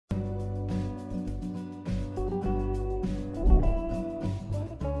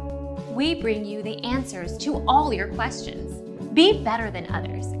we bring you the answers to all your questions. Be better than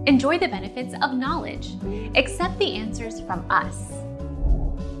others. Enjoy the benefits of knowledge. Accept the answers from us.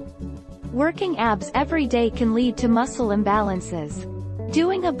 Working abs every day can lead to muscle imbalances.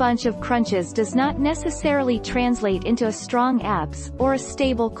 Doing a bunch of crunches does not necessarily translate into a strong abs, or a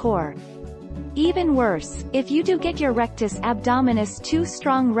stable core. Even worse, if you do get your rectus abdominis too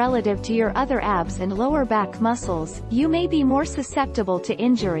strong relative to your other abs and lower back muscles, you may be more susceptible to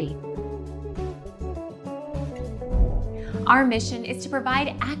injury. Our mission is to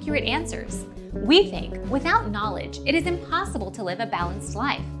provide accurate answers. We think, without knowledge, it is impossible to live a balanced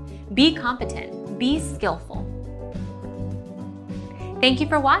life. Be competent, be skillful. Thank you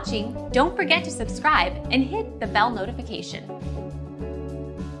for watching. Don't forget to subscribe and hit the bell notification.